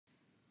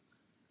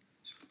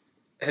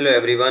Hello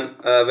everyone,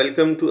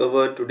 welcome to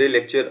our today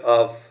lecture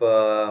of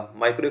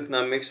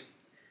microeconomics.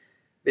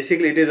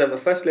 Basically, it is our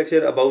first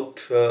lecture about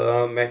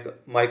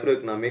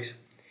microeconomics.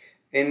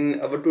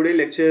 In our today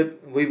lecture,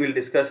 we will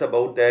discuss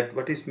about that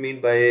what is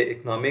meant by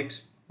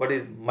economics, what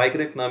is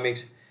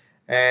microeconomics,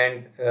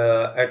 and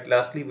at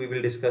lastly we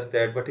will discuss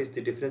that what is the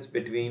difference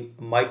between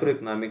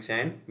microeconomics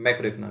and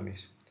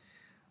macroeconomics.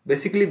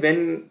 Basically,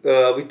 when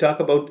we talk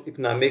about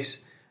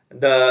economics,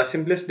 the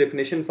simplest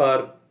definition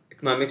for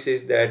economics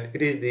is that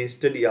it is the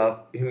study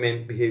of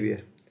human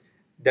behavior.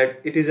 That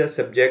it is a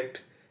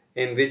subject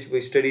in which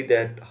we study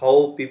that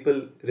how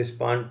people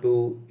respond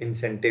to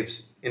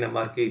incentives in a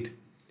market.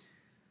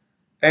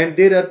 And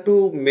there are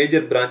two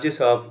major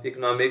branches of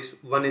economics.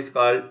 One is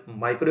called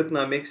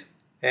microeconomics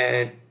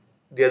and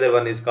the other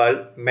one is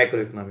called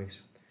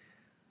macroeconomics.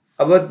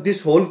 Our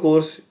this whole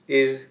course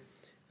is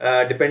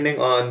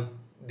depending on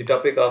the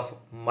topic of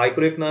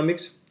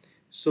microeconomics.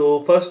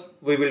 So first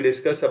we will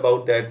discuss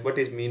about that what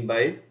is mean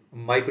by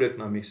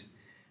microeconomics.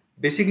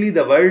 Basically,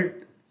 the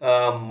word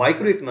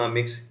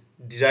microeconomics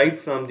derived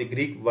from the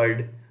Greek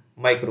word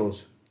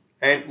micros,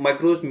 and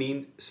micros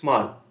means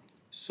small.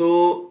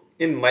 So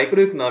in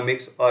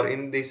microeconomics or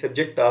in the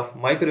subject of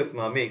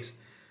microeconomics,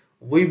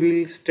 we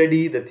will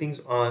study the things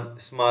on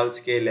small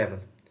scale level.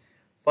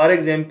 For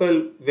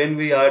example, when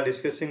we are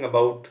discussing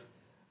about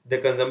the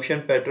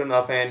consumption pattern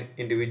of an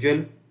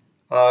individual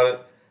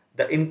or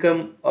the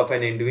income of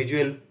an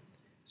individual,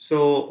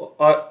 so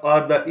or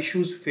the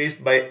issues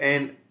faced by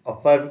a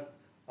firm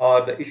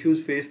or the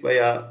issues faced by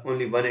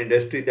only one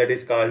industry, that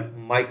is called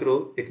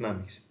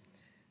microeconomics.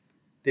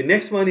 The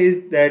next one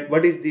is that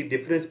what is the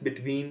difference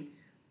between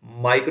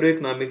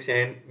microeconomics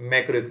and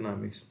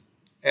macroeconomics.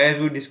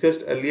 As we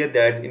discussed earlier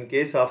that in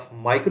case of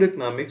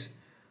microeconomics,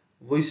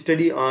 we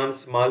study on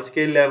small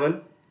scale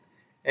level,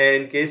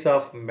 and in case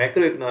of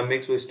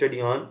macroeconomics we study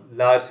on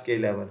large scale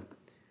level.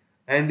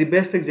 And the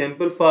best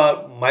example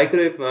for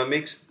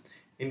microeconomics,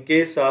 in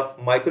case of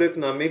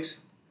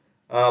microeconomics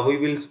we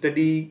will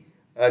study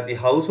the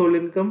household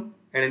income,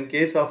 and in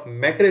case of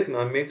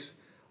macroeconomics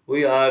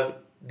we are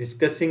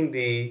discussing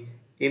the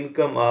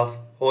income of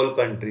whole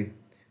country.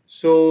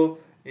 So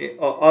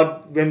or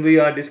when we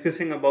are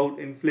discussing about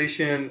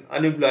inflation,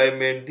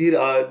 unemployment,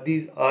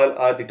 these all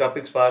are the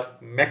topics for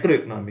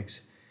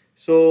macroeconomics.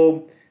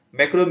 So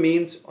macro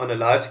means on a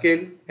large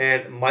scale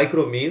and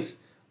micro means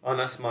on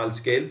a small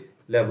scale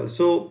level.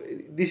 So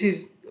this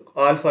is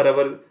all for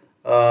our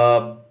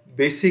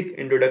basic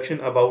introduction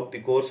about the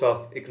course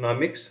of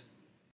economics.